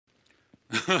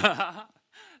Yeah.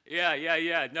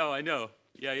 No, I know.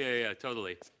 Yeah,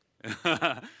 totally.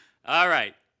 All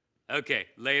right. Okay,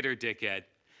 later, dickhead.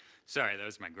 Sorry, that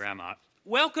was my grandma.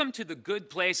 Welcome to the Good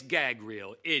Place gag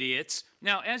reel, idiots.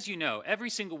 Now, as you know, every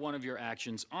single one of your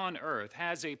actions on Earth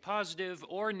has a positive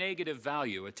or negative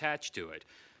value attached to it.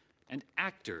 And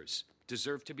actors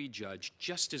deserve to be judged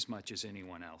just as much as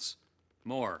anyone else.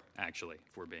 More, actually,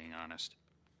 if we're being honest.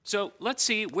 So let's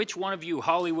see which one of you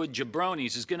Hollywood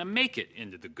jabronis is gonna make it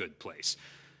into the Good Place.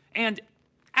 And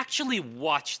actually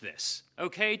watch this,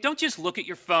 okay? Don't just look at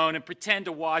your phone and pretend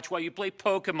to watch while you play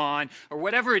Pokemon or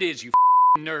whatever it is you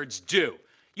nerds do.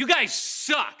 You guys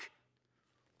suck!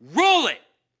 Roll it!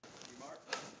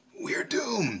 We're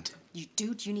doomed.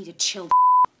 Dude, you need to chill.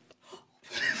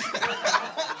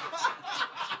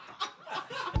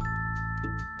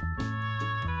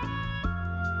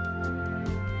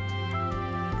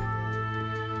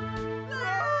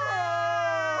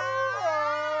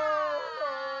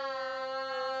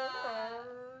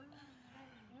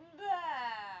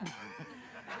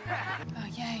 Oh,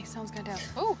 yay, someone's gonna die.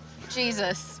 Oh,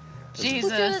 Jesus. Who threw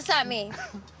this at me?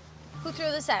 Who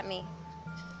threw this at me?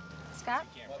 Scott?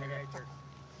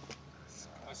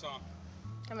 I saw him.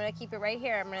 I'm gonna keep it right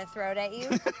here. I'm gonna throw it at you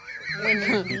when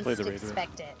you least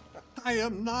expect it. I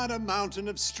am not a mountain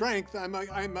of strength. I'm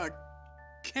a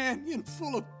canyon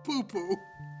full of poo-poo.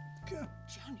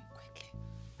 Johnny, quickly.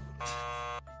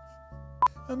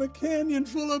 I'm a canyon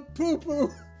full of poo-poo.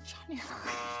 Johnny.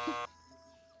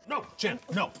 No, Jen,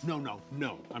 no.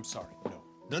 I'm sorry,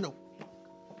 no.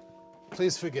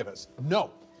 Please forgive us. No.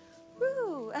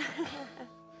 Woo!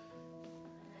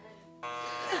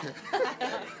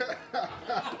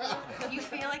 You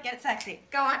feel it, get sexy.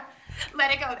 Go on.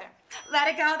 Let it go there. Let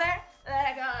it go there.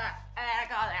 Let it go there. Let it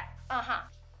go there. Uh-huh.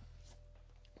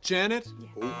 Janet,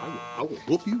 oh, I will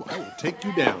whoop you. I will take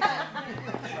you down.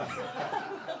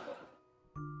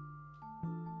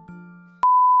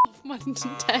 One's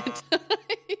dead.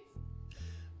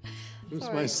 It was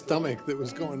my stomach that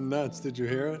was going nuts. Did you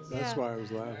hear it? That's Yeah. why I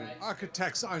was laughing.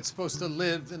 Architects aren't supposed to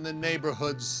live in the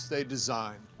neighborhoods they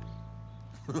design.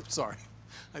 I'm sorry.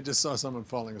 I just saw someone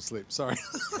falling asleep. Sorry.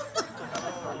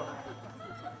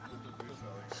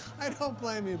 I don't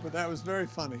blame you, but that was very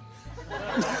funny. You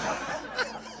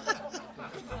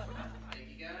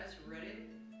guys ready?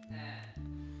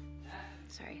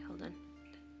 Sorry, hold on.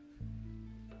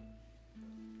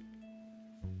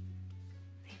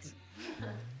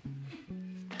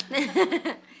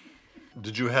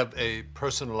 Did you have a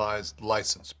personalized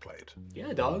license plate?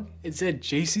 Yeah, dog. It said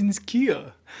Jason's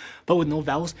Kia, but with no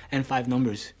vowels and 5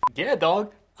 numbers. Yeah,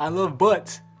 dog. I love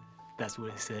butts. That's what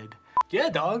it said. Yeah,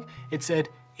 dog. It said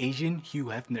Asian Hugh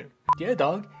Hefner. Yeah,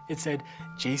 dog. It said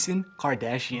Jason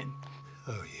Kardashian.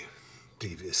 Oh, you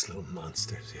devious little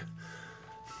monsters, you.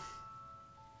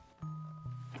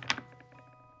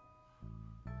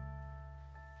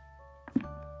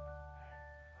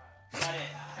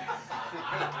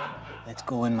 Let's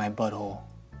go in my butthole.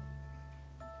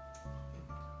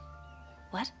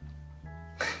 What?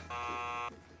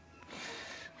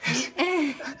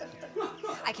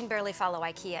 I can barely follow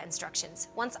IKEA instructions.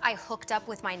 Once I hooked up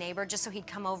with my neighbor just so he'd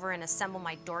come over and assemble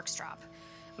my dorkstrop.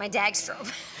 My dagstrop.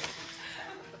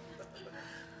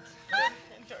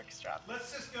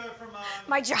 Let's just go from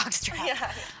My jockstrap.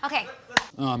 Yeah. Okay.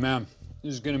 Oh, man.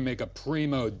 This is gonna make a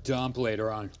primo dump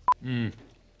later on.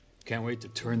 Can't wait to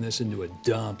turn this into a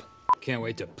dump. Can't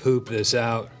wait to poop this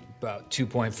out. About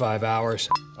 2.5 hours.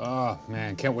 Oh,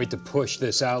 man. Can't wait to push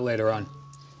this out later on.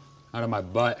 Out of my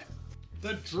butt.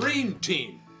 The dream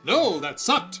team. No, that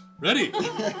sucked. Ready?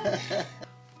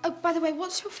 Oh, by the way,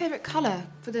 what's your favorite color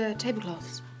for the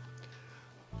tablecloths?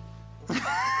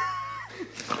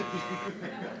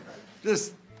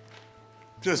 Just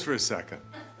for a second.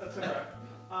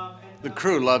 The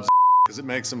crew loves because it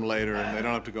makes them later and they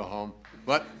don't have to go home.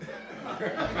 What?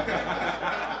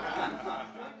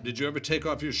 Did you ever take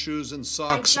off your shoes and I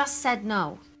socks? just said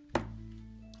no.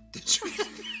 Did you?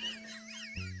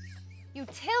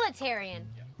 Utilitarian,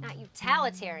 not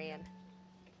utilitarian.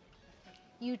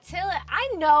 I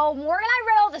know, Morgan, I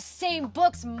read all the same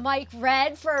books Mike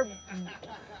read for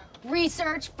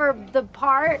research for the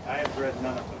part. I have read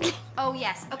none of them. Oh,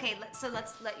 yes. Okay, so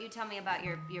let's let you tell me about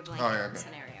your blanket okay.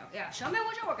 scenario. Yeah, show me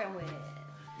what you're working with.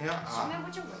 Yeah. Show me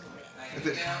what you're working with. Here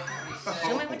we go.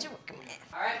 Show me what you're working with.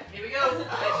 All right, here we go.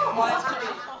 Quiet, cut it.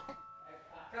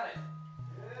 Quiet,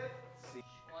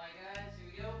 guys. Here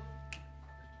we go.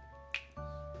 All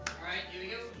right, here we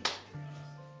go.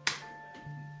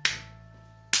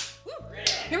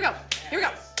 Here we go. Here we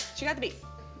go. She got the beat.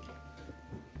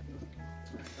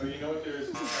 Oh, you know what? There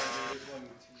is one.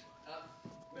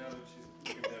 Now that she's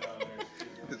looking at that on there.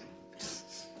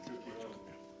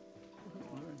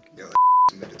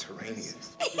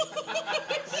 Subterraneous.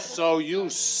 So you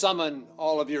summon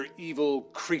all of your evil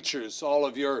creatures, all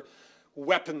of your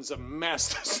weapons of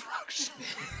mass destruction.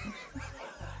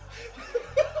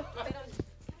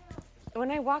 When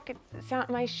I walk,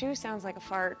 my shoe sounds like a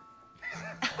fart.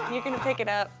 You're gonna pick it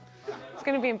up. It's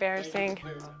gonna be embarrassing.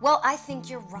 Well, I think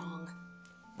you're wrong.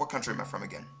 What country am I from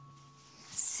again?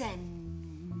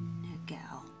 Senegal.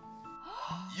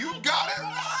 You got it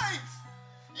right!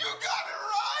 You got it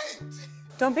right!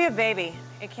 Don't be a baby.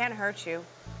 It can't hurt you.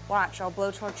 Watch, I'll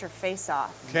blowtorch your face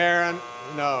off. Karen,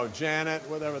 no, Janet,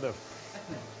 whatever the...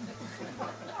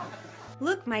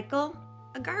 Look, Michael,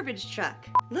 a garbage truck.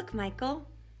 Look, Michael,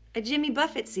 a Jimmy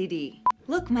Buffett CD.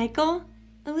 Look, Michael,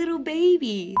 a little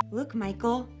baby. Look,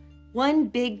 Michael, one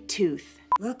big tooth.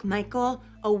 Look, Michael,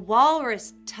 a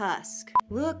walrus tusk.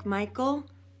 Look, Michael,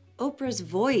 Oprah's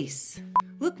voice.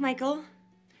 Look, Michael,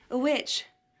 a witch.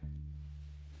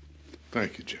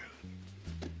 Thank you, Janet.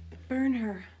 Burn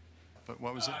her. But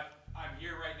what was it? I'm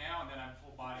here right now, and then I'm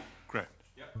full body. Great.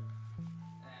 Yep.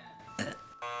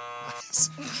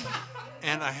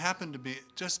 And I happened to be,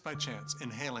 just by chance,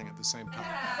 inhaling at the same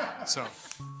time. So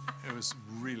it was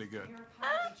really good.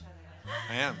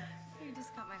 I am. You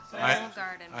just got my whole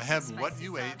garden. I have what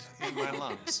you ate in my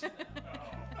lungs. Here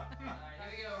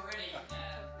we go, ready.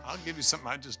 I'll give you something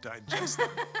I just digested.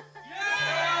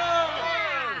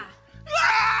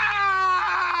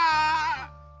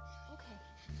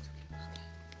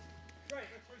 Right,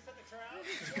 let's reset the crowd.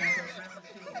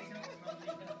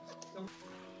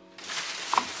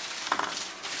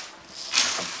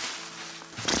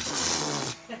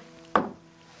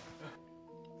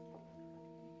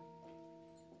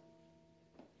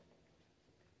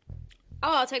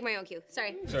 Oh, I'll take my own cue.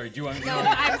 Sorry. Sorry, do you want me to No,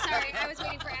 I'm sorry. I was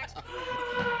waiting for action.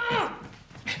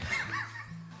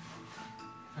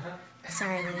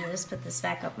 Sorry, let me just put this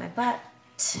back up my butt.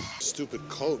 Stupid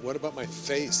coat. What about my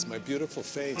face, my beautiful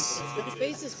face? His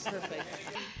face is perfect.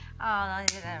 Oh,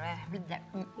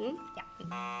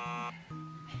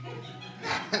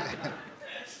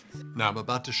 Now, I'm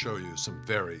about to show you some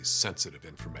very sensitive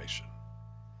information.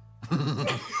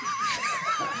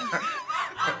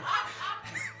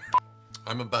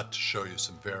 I'm about to show you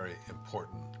some very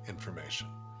important information.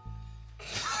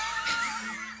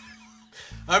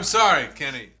 I'm sorry,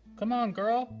 Kenny. Come on,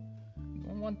 girl. I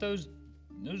don't want those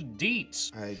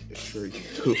deets. I assure you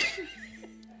do.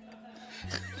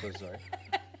 So sorry.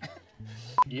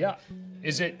 Yeah.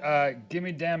 Is it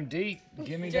gimme damn deet?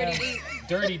 Gimme damn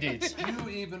dirty deets. Do you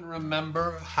even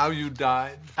remember how you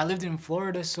died? I lived in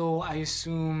Florida, so I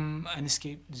assume an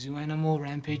escaped zoo animal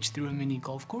rampaged through a mini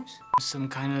golf course. Some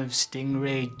kind of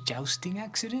stingray jousting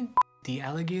accident. The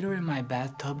alligator in my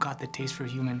bathtub got the taste for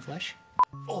human flesh.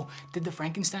 Oh, did the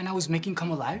Frankenstein I was making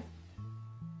come alive?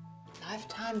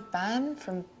 Lifetime ban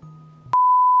from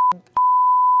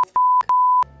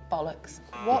bollocks.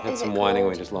 What Had is some it whining,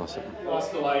 called? we just lost it.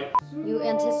 Lost the light. You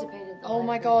anticipated the Oh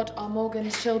my God, are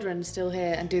Morgan's children still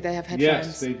here and do they have headphones?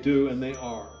 Yes, they do, and they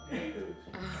are.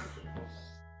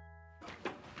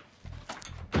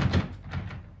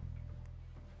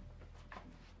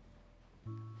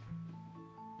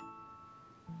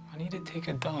 I need to take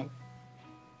a dump.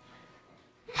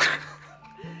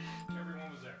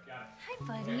 Everyone was there. Got it. Hi,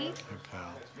 buddy. Hey,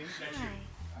 pal.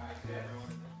 Hi.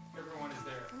 Everyone is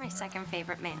there. You're my second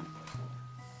favorite man.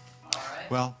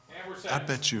 Well, I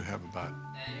bet you have about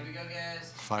And here we go,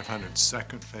 guys. 500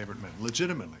 second favorite men.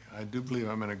 Legitimately, I do believe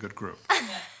I'm in a good group.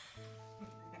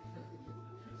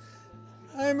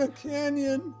 I'm a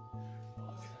canyon.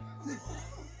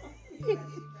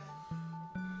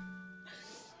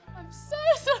 I'm so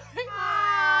sorry.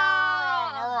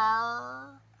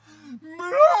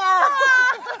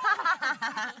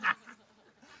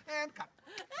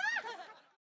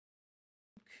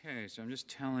 Okay, so I'm just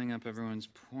tallying up everyone's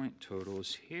point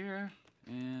totals here,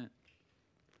 and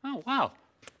oh wow,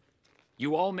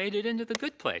 you all made it into the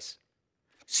good place.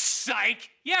 Psych!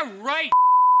 Yeah, right,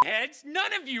 heads.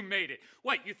 None of you made it.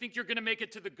 What? You think you're gonna make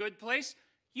it to the good place?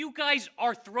 You guys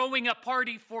are throwing a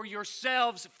party for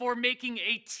yourselves for making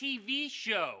a TV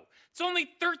show. It's only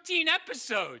 13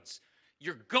 episodes.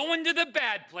 You're going to the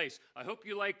bad place. I hope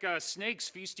you like snakes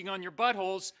feasting on your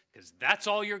buttholes, because that's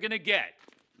all you're gonna get.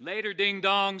 Later,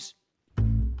 ding-dongs.